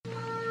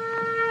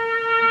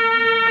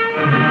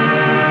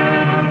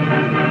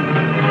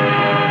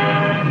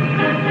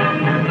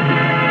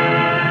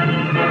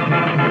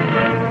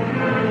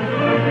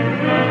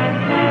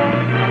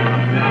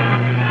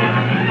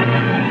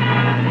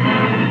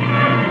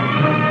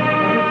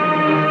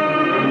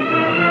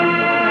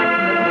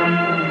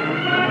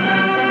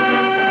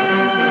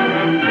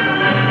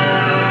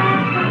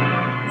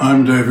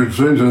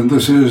Flint, and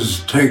this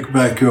is Take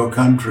Back Your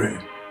Country.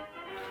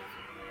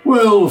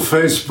 Well,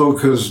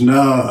 Facebook has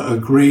now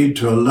agreed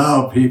to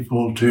allow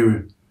people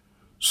to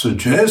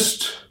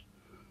suggest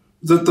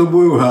that the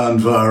Wuhan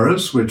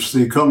virus, which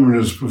the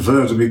communists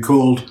prefer to be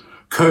called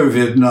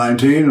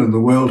COVID-19 and the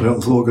World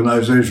Health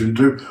Organization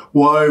too,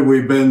 why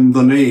we bend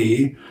the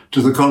knee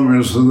to the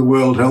communists and the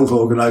World Health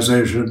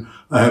Organization,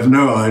 I have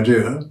no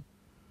idea.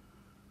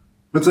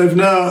 But they've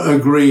now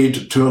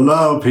agreed to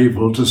allow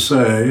people to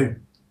say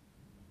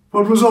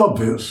what was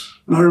obvious.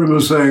 And I remember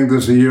saying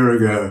this a year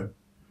ago,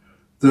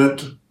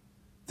 that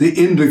the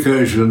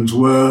indications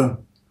were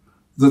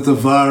that the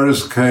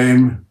virus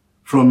came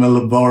from a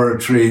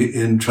laboratory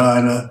in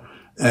China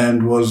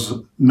and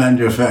was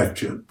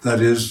manufactured, that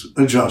is,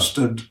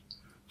 adjusted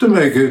to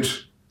make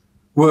it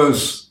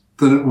worse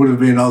than it would have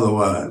been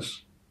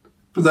otherwise.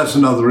 But that's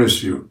another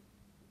issue.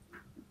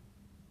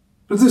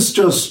 But this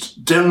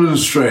just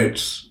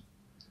demonstrates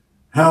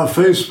how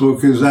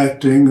Facebook is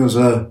acting as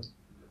a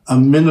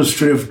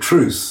ministry of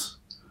truth.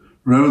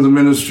 Remember the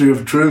Ministry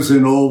of Truth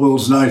in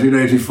Orwell's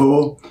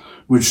 1984,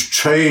 which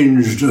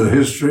changed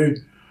history?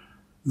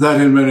 That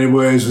in many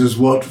ways is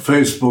what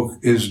Facebook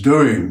is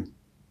doing.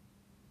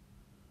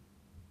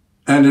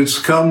 And it's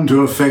come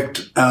to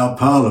affect our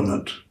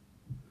parliament.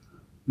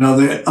 Now,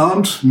 there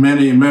aren't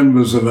many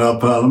members of our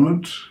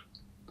parliament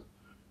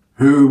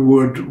who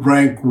would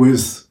rank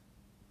with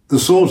the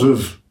sort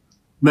of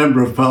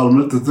member of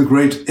parliament that the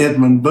great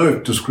Edmund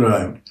Burke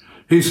described.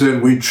 He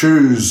said, we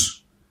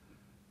choose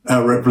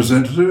our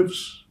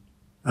representatives,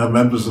 our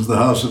members of the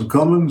House of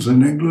Commons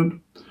in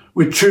England.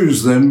 We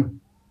choose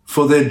them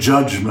for their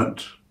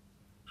judgment.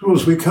 Of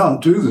course, we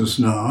can't do this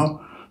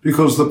now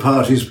because the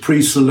parties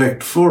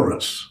pre-select for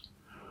us.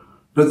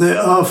 But there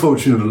are,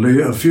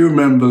 fortunately, a few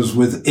members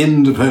with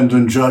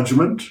independent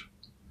judgment,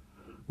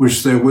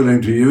 which they're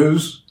willing to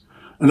use,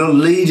 and a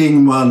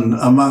leading one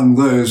among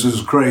those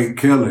is Craig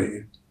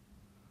Kelly.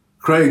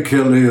 Craig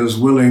Kelly is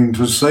willing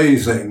to say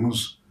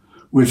things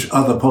which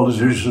other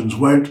politicians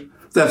won't.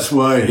 That's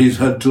why he's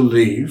had to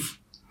leave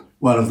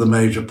one of the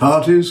major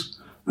parties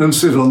and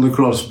sit on the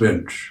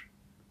crossbench.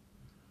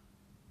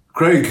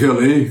 Craig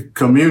Kelly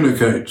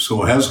communicates,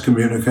 or has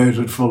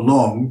communicated for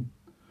long,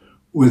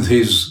 with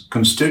his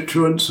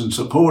constituents and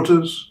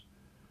supporters,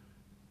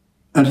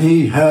 and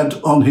he had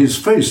on his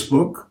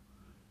Facebook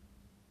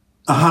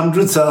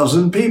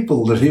 100,000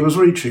 people that he was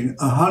reaching,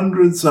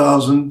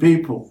 100,000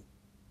 people.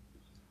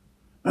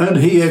 And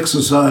he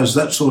exercised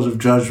that sort of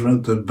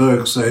judgment that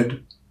Burke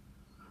said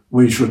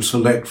we should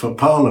select for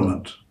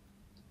Parliament.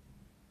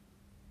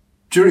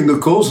 During the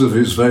course of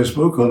his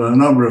Facebook, on a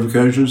number of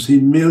occasions, he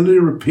merely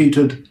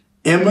repeated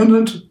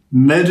eminent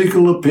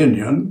medical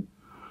opinion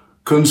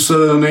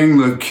concerning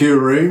the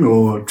curing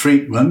or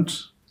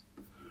treatment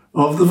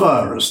of the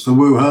virus, the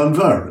Wuhan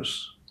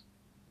virus.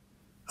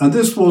 And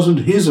this wasn't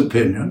his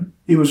opinion.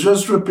 He was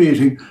just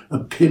repeating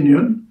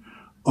opinion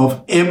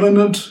of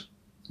eminent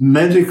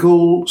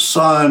medical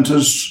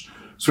scientists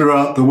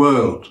throughout the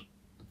world.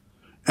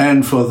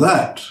 And for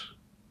that,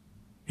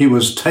 he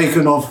was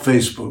taken off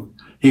Facebook.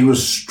 He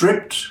was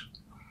stripped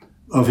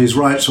of his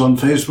rights on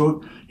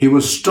Facebook. He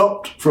was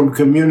stopped from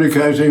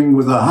communicating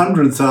with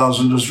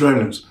 100,000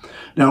 Australians.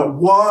 Now,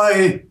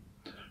 why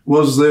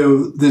was there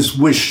this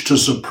wish to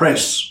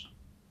suppress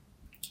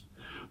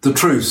the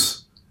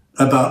truth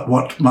about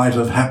what might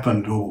have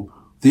happened or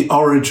the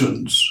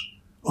origins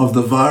of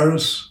the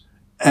virus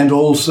and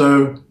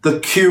also the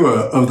cure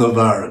of the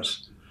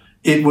virus?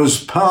 It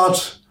was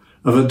part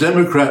of a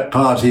Democrat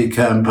Party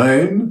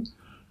campaign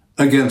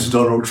against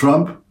Donald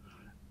Trump.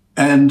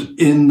 And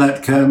in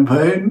that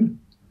campaign,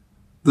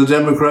 the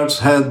Democrats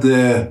had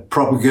their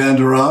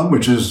propaganda arm,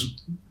 which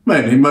is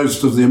mainly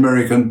most of the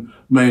American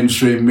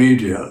mainstream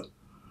media.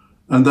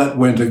 And that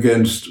went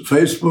against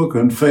Facebook,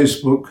 and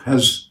Facebook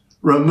has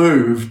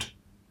removed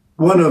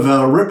one of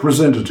our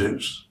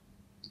representatives.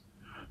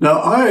 Now,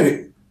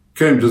 I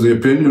came to the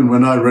opinion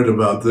when I read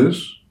about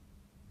this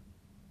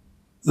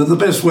that the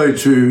best way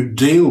to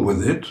deal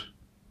with it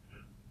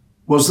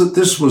was that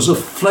this was a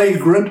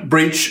flagrant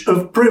breach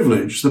of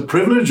privilege, the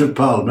privilege of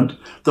Parliament,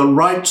 the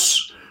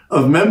rights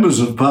of members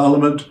of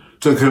Parliament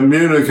to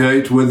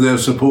communicate with their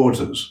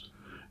supporters.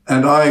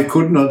 And I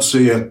could not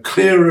see a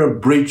clearer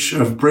breach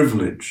of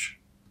privilege.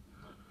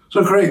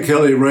 So Craig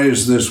Kelly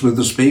raised this with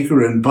the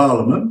Speaker in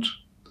Parliament,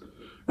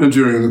 and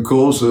during the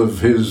course of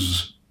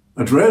his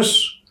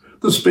address,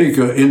 the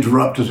Speaker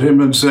interrupted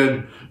him and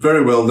said,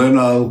 very well then,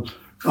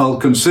 I'll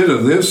consider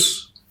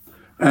this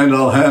and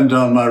I'll hand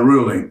down my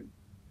ruling.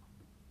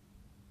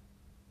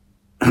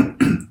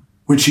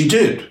 Which he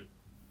did.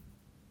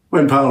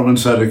 When Parliament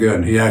sat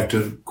again, he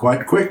acted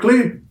quite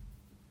quickly.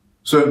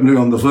 Certainly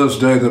on the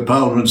first day that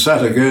Parliament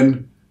sat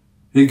again,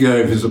 he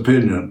gave his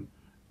opinion.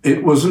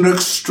 It was an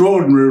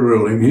extraordinary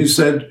ruling. He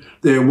said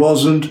there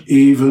wasn't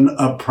even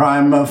a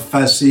prima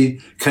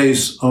facie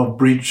case of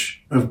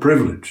breach of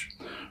privilege.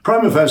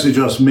 Prima facie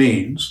just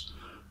means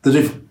that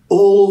if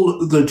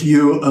all that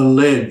you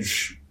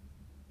allege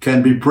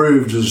can be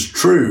proved as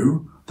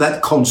true,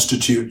 that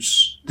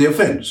constitutes the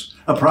offence,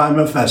 a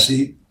prima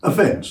facie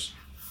offence,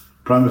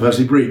 prima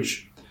facie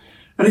breach.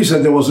 And he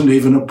said there wasn't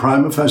even a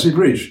prima facie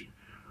breach.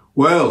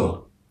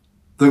 Well,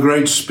 the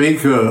great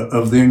Speaker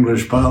of the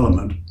English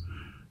Parliament,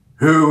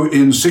 who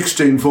in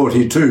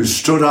 1642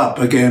 stood up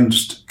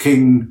against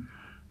King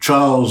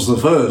Charles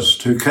I,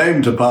 who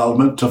came to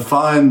Parliament to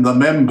find the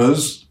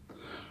members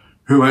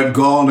who had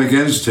gone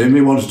against him.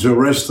 He wanted to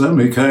arrest them.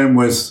 He came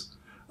with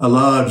a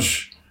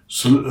large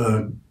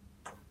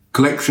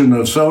collection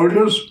of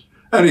soldiers,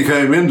 and he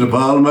came into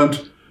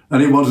Parliament,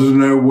 and he wanted to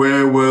know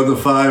where were the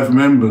 5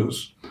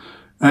 members.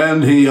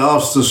 And he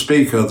asked the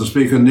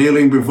Speaker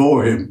kneeling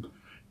before him,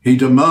 he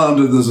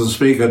demanded that the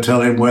Speaker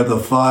tell him where the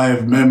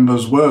 5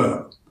 members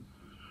were.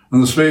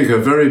 And the Speaker,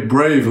 very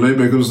bravely,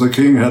 because the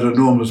King had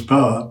enormous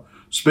power,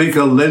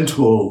 Speaker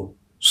Lenthall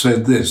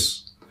said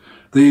this,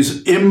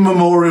 these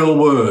immemorial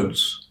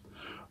words,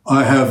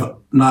 I have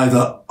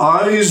neither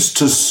eyes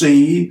to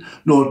see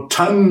nor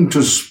tongue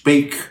to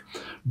speak,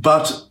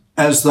 but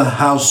as the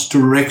House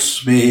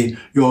directs me,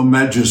 Your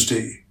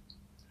Majesty.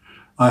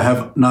 I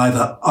have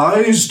neither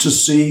eyes to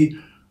see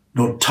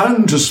nor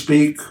tongue to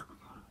speak,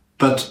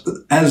 but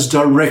as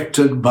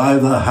directed by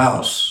the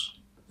House.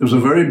 It was a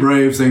very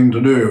brave thing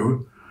to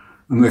do.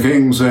 And the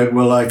King said,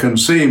 well, I can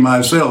see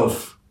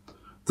myself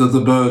that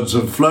the birds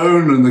have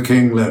flown, and the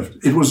King left.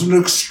 It was an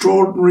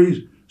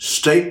extraordinary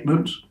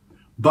statement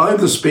by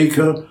the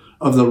Speaker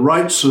of the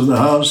rights of the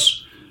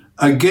House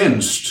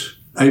against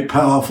a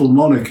powerful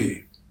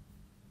monarchy.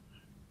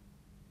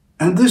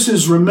 And this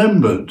is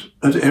remembered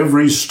at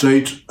every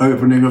state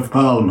opening of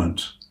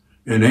Parliament.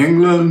 In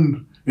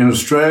England, in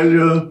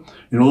Australia,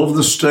 in all of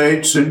the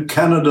states, in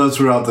Canada,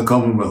 throughout the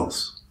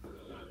Commonwealth.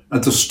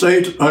 At the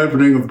state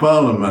opening of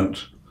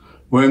Parliament,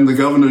 when the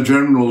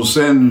Governor-General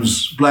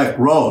sends Black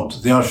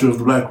Rod, the Usher of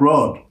the Black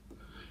Rod,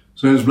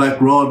 sends Black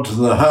Rod to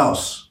the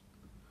House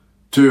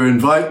to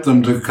invite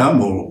them to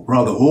come, or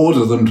rather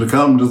order them to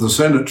come to the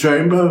Senate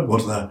chamber,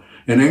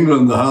 in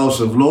England, the House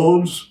of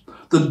Lords,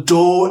 the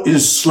door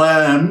is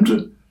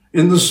slammed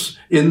in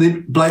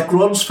the Black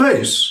Rod's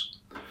face.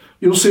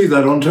 You'll see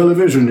that on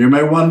television. You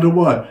may wonder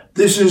why.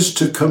 This is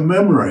to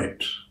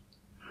commemorate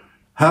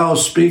how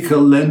Speaker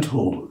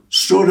Lenthall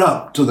stood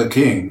up to the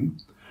King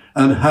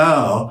and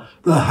how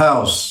the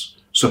House,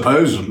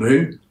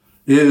 supposedly,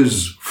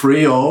 is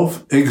free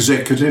of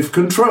executive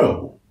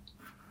control.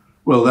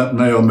 Well, that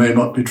may or may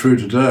not be true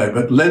today,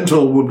 but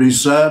Lenthall would be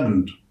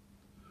saddened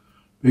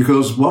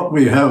because what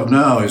we have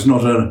now is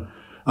not a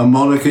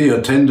monarchy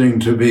attending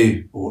to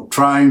be, or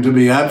trying to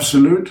be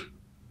absolute,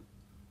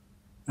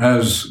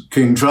 as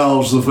King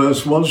Charles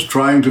I was,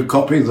 trying to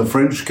copy the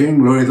French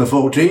King, Louis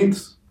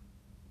XIV.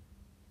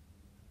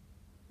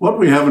 What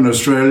we have in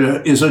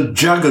Australia is a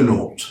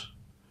juggernaut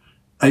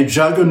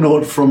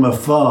from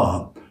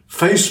afar.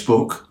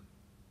 Facebook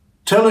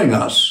telling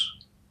us,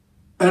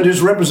 and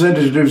his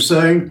representatives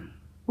saying,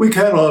 we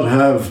cannot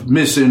have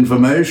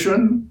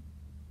misinformation,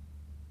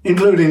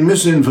 including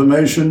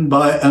misinformation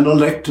by an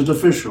elected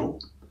official,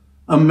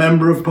 a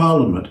member of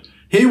Parliament.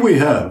 Here we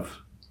have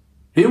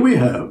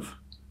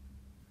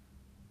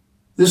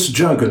this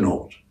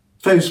juggernaut,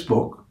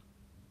 Facebook,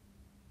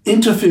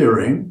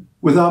 interfering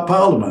with our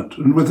Parliament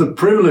and with the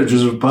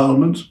privileges of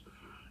Parliament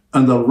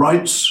and the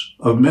rights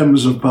of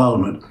members of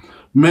Parliament.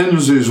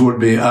 Menzies would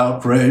be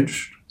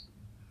outraged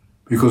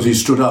because he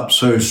stood up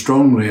so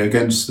strongly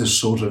against this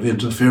sort of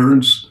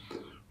interference,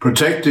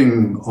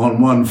 protecting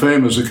on one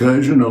famous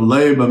occasion a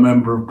Labour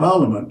member of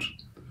Parliament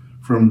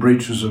from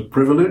breaches of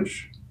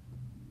privilege.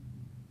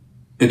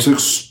 It's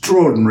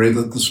extraordinary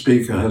that the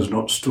Speaker has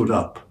not stood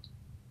up.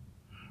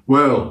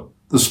 Well,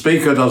 the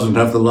Speaker doesn't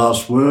have the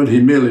last word. He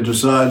merely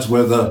decides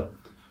whether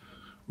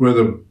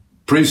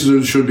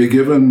precedence should be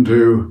given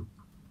to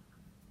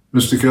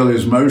Mr.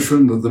 Kelly's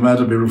motion that the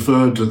matter be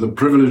referred to the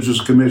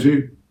Privileges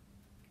Committee.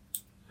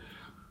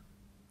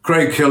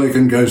 Craig Kelly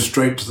can go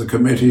straight to the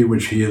committee,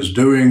 which he is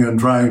doing, and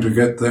trying to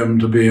get them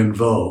to be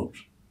involved.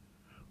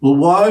 Well,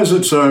 why is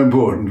it so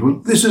important? Well,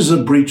 this is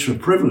a breach of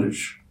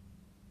privilege.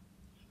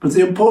 But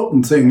the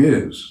important thing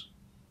is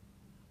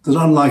that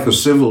unlike a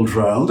civil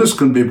trial, this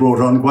can be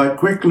brought on quite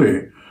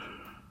quickly.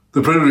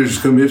 The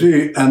Privileges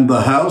Committee and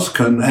the House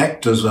can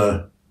act as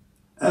a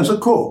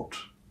court.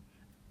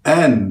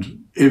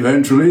 And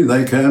eventually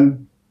they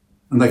can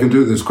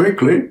do this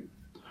quickly,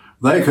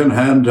 they can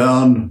hand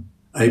down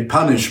a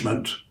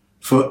punishment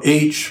for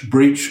each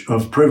breach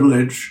of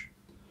privilege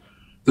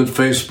that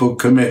Facebook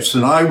commits.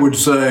 And I would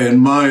say, in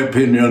my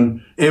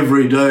opinion,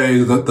 every day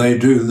that they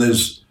do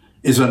this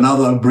is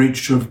another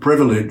breach of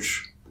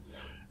privilege.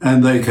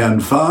 And they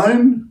can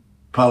fine,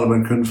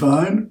 Parliament can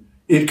fine,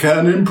 it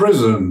can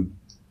imprison,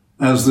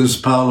 as this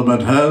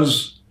Parliament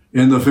has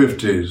in the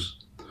 50s.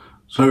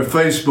 So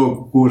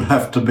Facebook would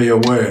have to be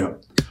aware.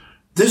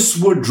 This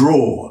would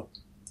draw,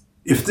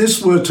 if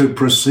this were to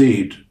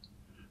proceed,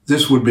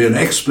 this would be an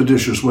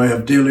expeditious way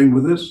of dealing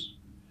with this.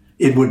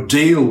 It would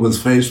deal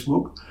with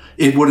Facebook.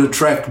 It would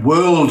attract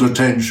world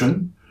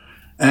attention,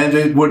 and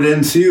it would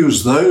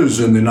enthuse those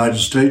in the United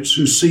States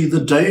who see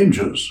the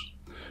dangers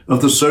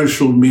of the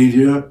social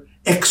media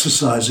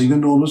exercising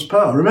enormous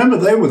power. Remember,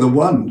 they were the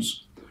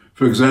ones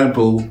for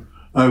example,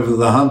 over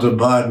the Hunter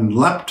Biden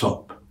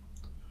laptop,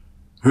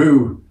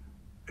 who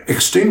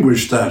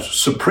extinguished that,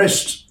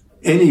 suppressed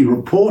any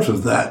report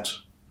of that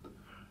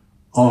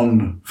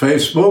on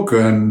Facebook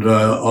and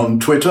on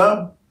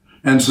Twitter,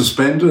 and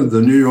suspended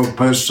the New York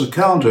Post's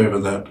account over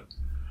that.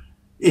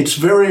 It's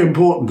very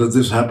important that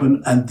this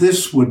happen, and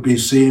this would be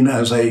seen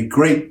as a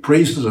great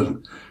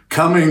precedent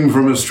coming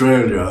from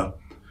Australia.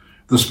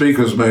 The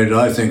Speaker's made,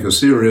 I think, a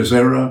serious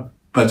error,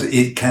 but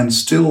it can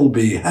still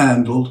be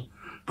handled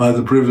by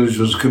the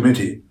Privileges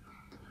Committee.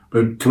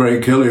 But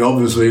Craig Kelly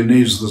obviously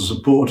needs the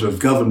support of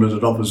government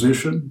and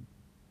opposition,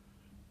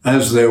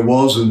 as there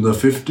was in the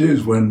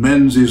 50s when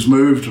Menzies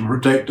moved to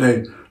protect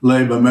a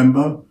Labour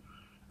member,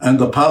 and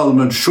the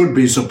Parliament should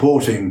be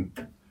supporting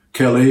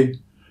Kelly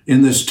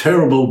in this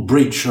terrible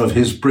breach of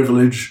his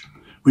privilege,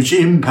 which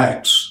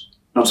impacts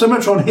not so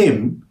much on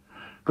him,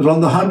 but on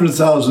the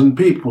 100,000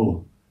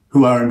 people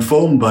who are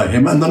informed by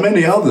him and the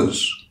many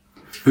others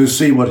who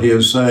see what he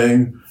is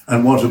saying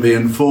and want to be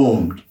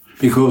informed,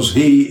 because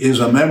he is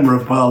a member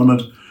of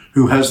Parliament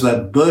who has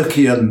that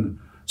Burkean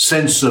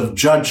sense of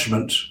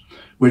judgment,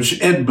 which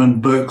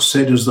Edmund Burke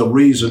said is the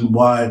reason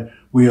why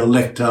we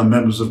elect our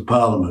members of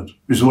Parliament,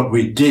 which is what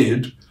we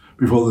did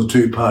before the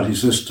two-party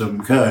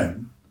system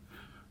came.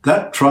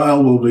 That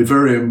trial will be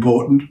very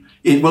important.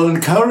 It will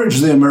encourage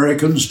the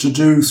Americans to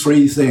do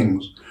three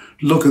things.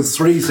 Look at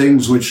three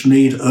things which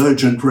need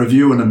urgent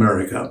review in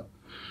America.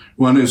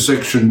 One is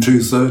Section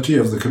 230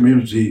 of the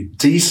Community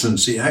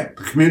Decency Act,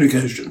 the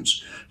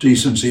Communications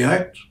Decency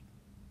Act,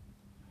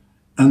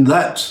 and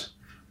that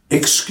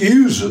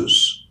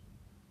excuses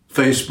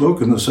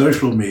Facebook and the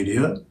social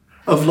media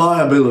of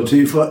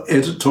liability for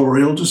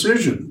editorial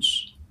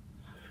decisions.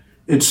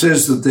 It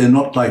says that they're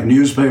not like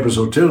newspapers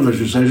or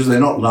television stations, they're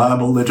not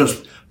liable, they're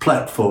just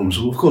platforms.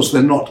 Well, of course,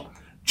 they're not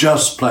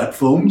just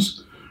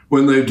platforms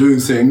when they do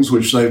things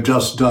which they've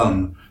just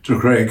done to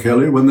Craig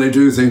Kelly, when they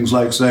do things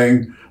like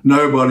saying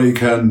nobody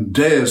can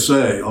dare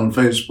say on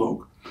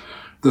Facebook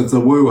that the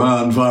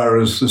Wuhan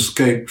virus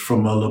escaped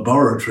from a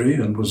laboratory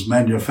and was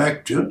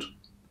manufactured,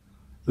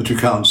 that you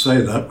can't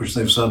say that, which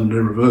they've suddenly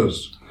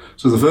reversed.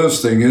 So the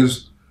first thing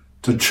is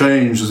to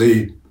change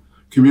the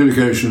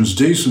Communications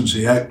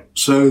Decency Act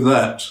so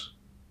that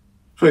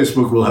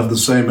Facebook will have the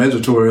same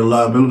editorial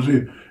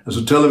liability as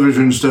a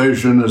television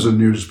station, as a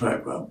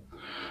newspaper.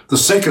 The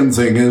second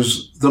thing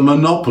is the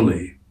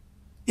monopoly.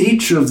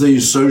 Each of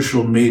these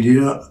social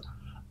media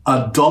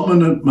are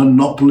dominant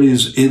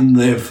monopolies in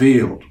their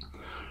field.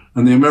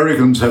 And the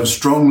Americans have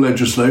strong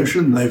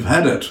legislation. They've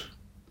had it.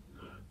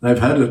 They've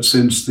had it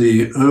since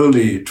the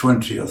early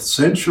 20th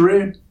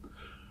century,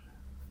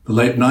 the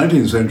late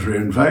 19th century,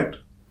 in fact,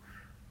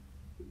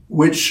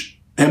 which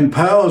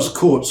empowers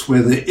courts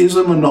where there is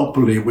a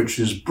monopoly which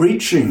is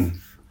breaching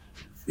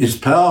its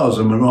powers as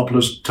a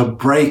monopolist to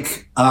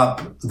break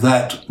up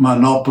that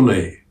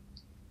monopoly.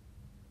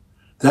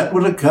 That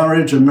would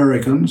encourage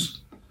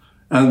Americans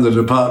and the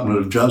Department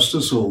of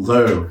Justice,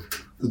 although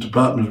the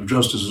Department of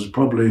Justice is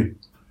probably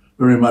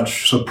very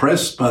much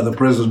suppressed by the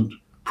present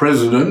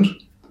president,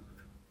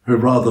 who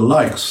rather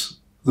likes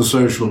the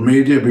social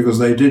media because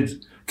they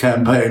did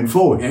campaign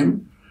for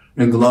him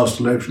in the last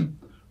election.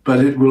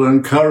 But it will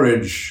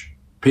encourage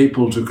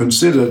people to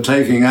consider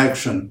taking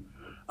action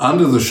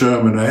under the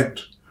Sherman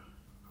Act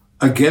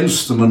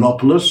against the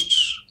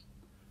monopolists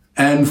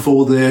and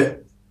for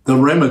the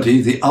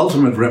remedy, the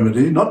ultimate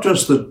remedy, not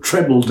just the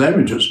treble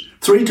damages,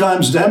 3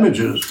 times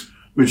damages,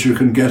 which you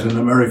can get in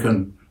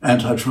American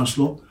antitrust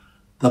law,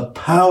 the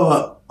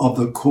power of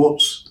the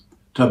courts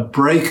to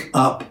break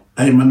up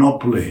a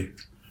monopoly,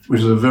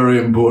 which is a very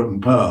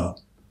important power.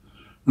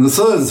 And the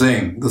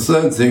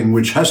third thing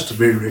which has to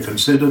be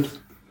reconsidered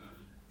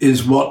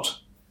is what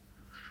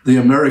the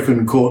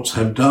American courts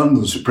have done,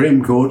 the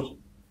Supreme Court,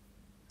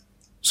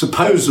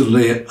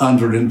 supposedly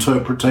under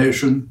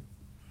interpretation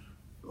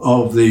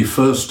of the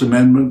First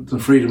Amendment, the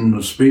Freedom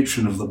of Speech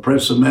and of the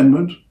Press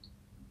Amendment.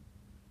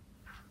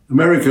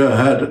 America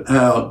had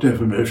our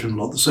defamation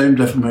law, the same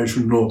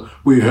defamation law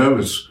we have.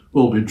 It's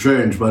all been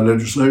changed by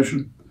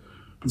legislation.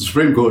 But the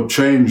Supreme Court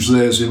changed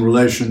theirs in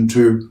relation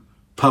to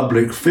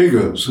public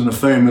figures. In a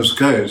famous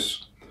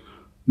case,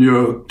 New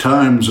York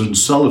Times and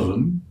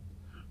Sullivan,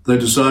 they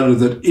decided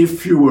that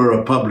if you were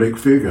a public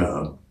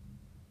figure,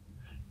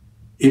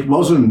 it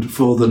wasn't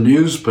for the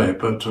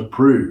newspaper to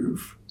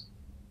prove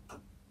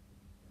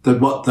that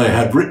what they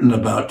had written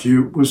about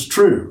you was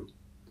true.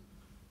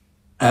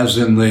 As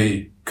in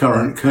the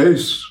current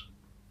case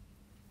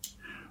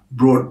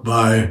brought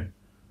by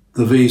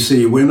the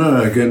VC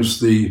winner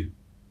against the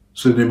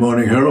Sydney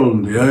Morning Herald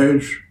and The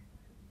Age,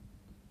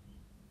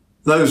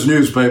 those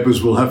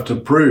newspapers will have to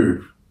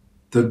prove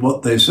that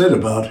what they said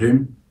about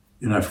him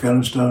in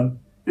Afghanistan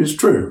is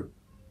true.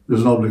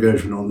 There's an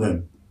obligation on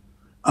them.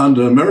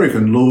 Under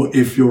American law,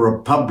 if you're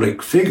a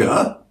public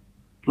figure,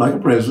 like a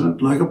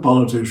president, like a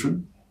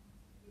politician,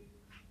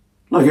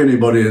 like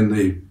anybody in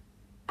the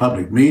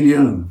public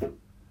media,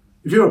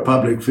 if you're a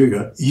public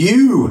figure,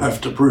 you have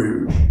to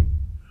prove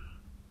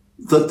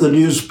that the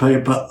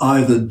newspaper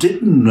either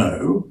didn't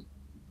know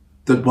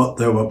that what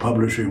they were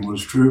publishing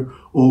was true,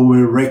 or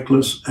were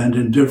reckless and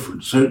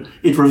indifferent. So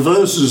it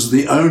reverses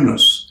the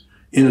onus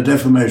in a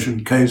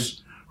defamation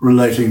case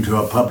relating to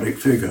a public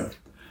figure.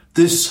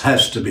 This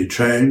has to be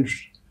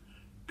changed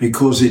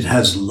because it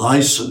has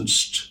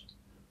licensed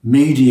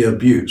media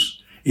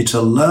abuse. It's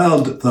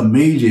allowed the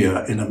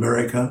media in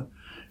America,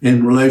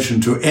 in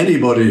relation to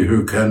anybody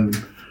who can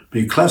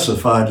be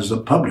classified as a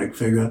public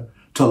figure,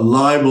 to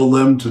libel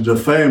them, to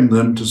defame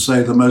them, to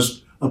say the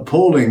most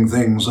appalling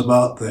things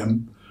about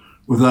them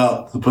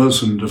without the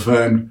person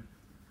defamed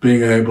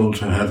being able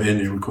to have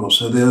any recourse.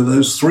 So there are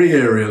those three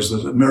areas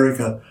that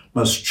America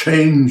must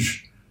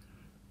change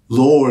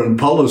law and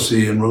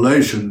policy in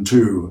relation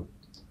to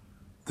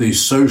the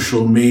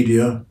social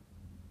media,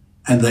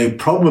 and they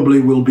probably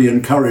will be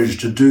encouraged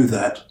to do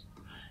that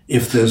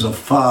if there's a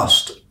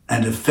fast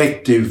and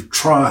effective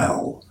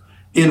trial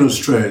in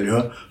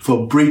Australia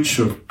for breach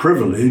of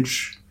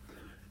privilege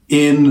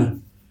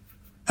in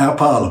our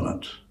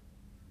Parliament.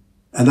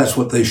 And that's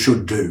what they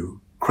should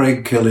do.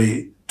 Craig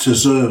Kelly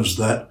deserves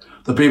that.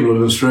 The people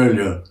of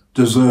Australia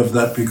deserve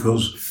that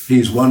because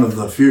he's one of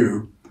the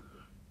few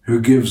who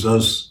gives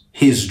us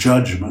his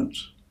judgment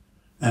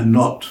and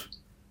not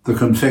the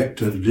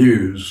confected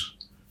views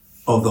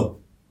of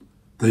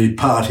the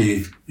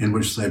party in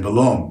which they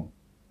belong.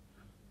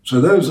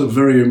 So those are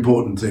very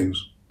important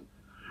things.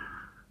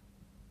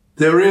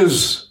 There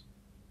is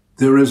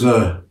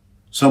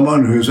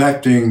someone who's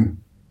acting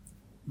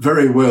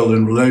very well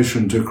in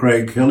relation to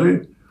Craig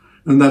Kelly,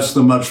 and that's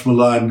the much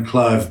maligned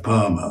Clive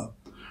Palmer.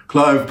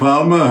 Clive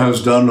Palmer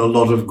has done a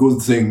lot of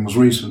good things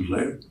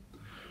recently.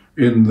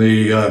 In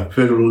the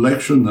federal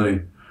election,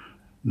 the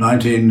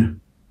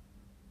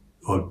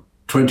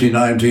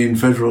 2019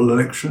 federal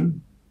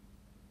election,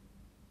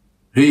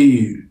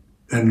 he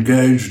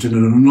engaged in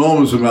an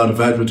enormous amount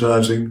of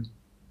advertising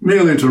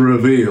merely to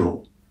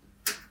reveal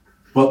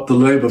what the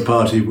Labour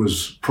Party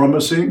was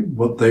promising,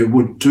 what they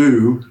would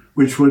do,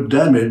 which would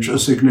damage a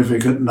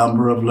significant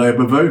number of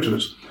Labour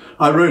voters.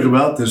 I wrote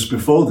about this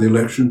before the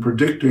election,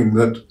 predicting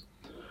that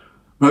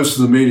most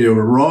of the media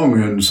were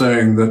wrong in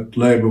saying that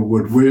Labour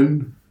would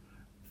win.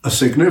 A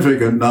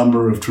significant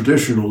number of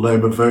traditional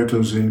Labour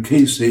voters in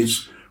key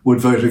seats would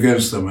vote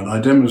against them, and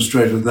I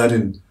demonstrated that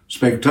in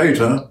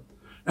Spectator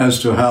as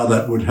to how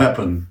that would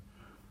happen.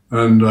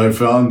 And I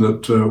found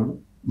that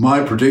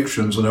my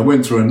predictions, and I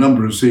went through a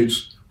number of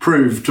seats,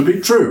 proved to be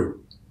true,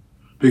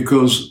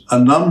 because a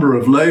number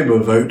of Labour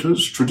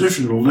voters,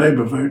 traditional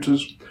Labour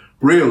voters,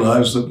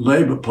 realised that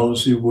Labour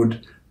policy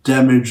would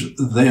damage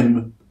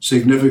them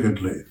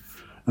significantly.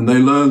 And they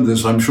learned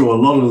this, I'm sure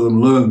a lot of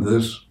them learned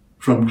this,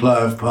 from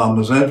Clive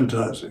Palmer's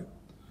advertising.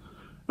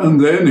 And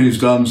then he's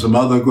done some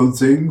other good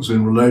things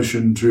in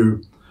relation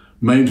to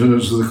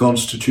maintenance of the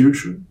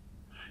Constitution.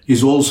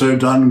 He's also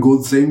done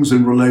good things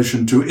in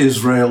relation to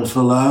Israel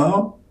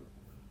Folau,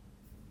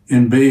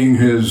 in being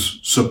his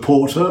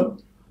supporter,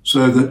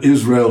 so that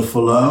Israel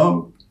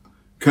Folau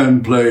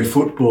can play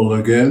football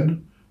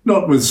again,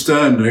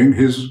 notwithstanding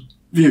his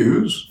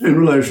views in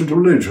relation to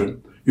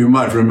religion. You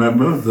might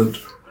remember that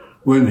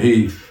when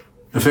he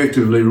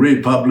effectively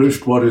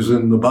republished what is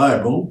in the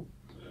Bible,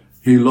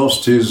 he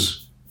lost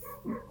his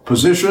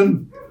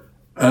position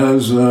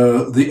as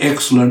the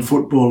excellent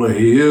footballer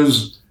he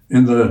is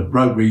in the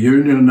rugby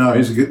union. Now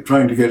he's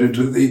trying to get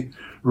into the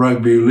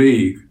rugby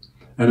league.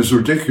 And it's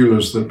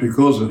ridiculous that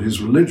because of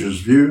his religious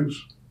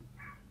views,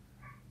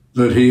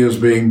 that he is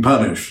being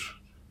punished.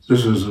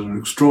 This is an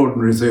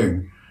extraordinary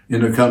thing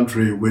in a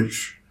country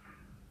which,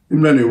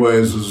 in many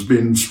ways, has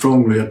been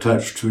strongly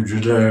attached to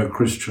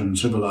Judeo-Christian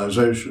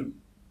civilization.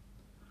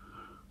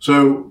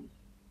 So,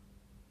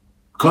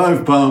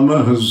 Clive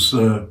Palmer has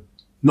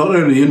not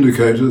only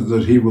indicated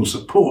that he will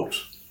support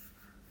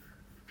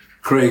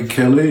Craig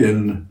Kelly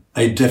in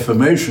a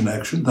defamation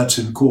action, that's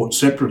in court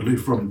separately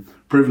from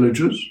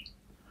privileges,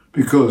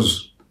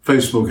 because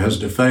Facebook has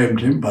defamed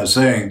him by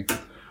saying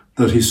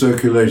that he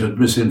circulated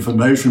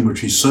misinformation, which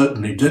he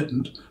certainly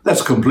didn't.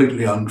 That's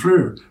completely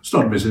untrue. It's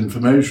not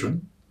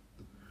misinformation.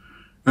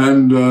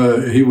 And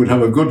he would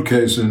have a good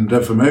case in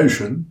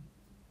defamation,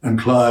 and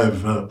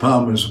Clive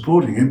Palmer is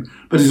supporting him,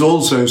 but he's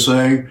also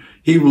saying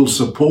he will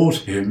support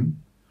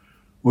him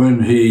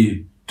when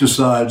he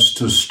decides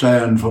to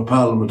stand for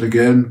Parliament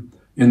again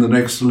in the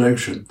next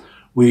election.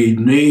 We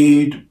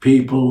need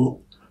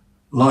people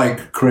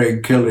like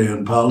Craig Kelly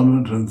in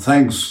Parliament, and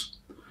thanks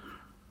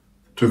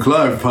to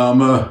Clive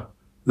Palmer,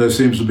 there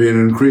seems to be an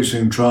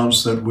increasing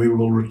chance that we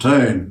will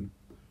retain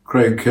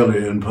Craig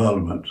Kelly in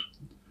Parliament.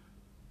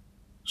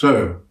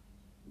 So,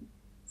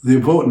 the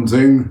important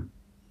thing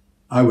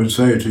I would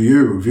say to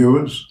you,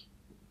 viewers,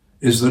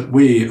 is that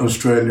we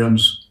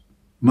Australians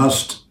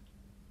must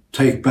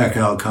take back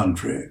our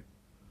country.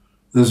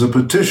 There's a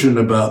petition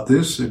about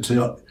this. It's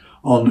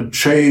on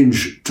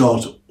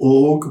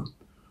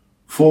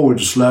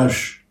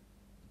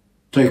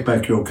change.org/take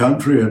back your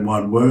country in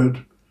one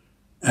word,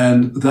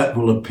 and that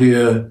will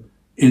appear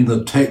in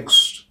the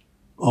text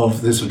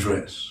of this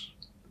address.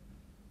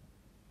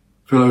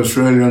 Fellow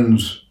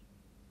Australians,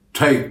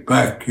 take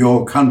back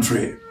your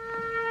country.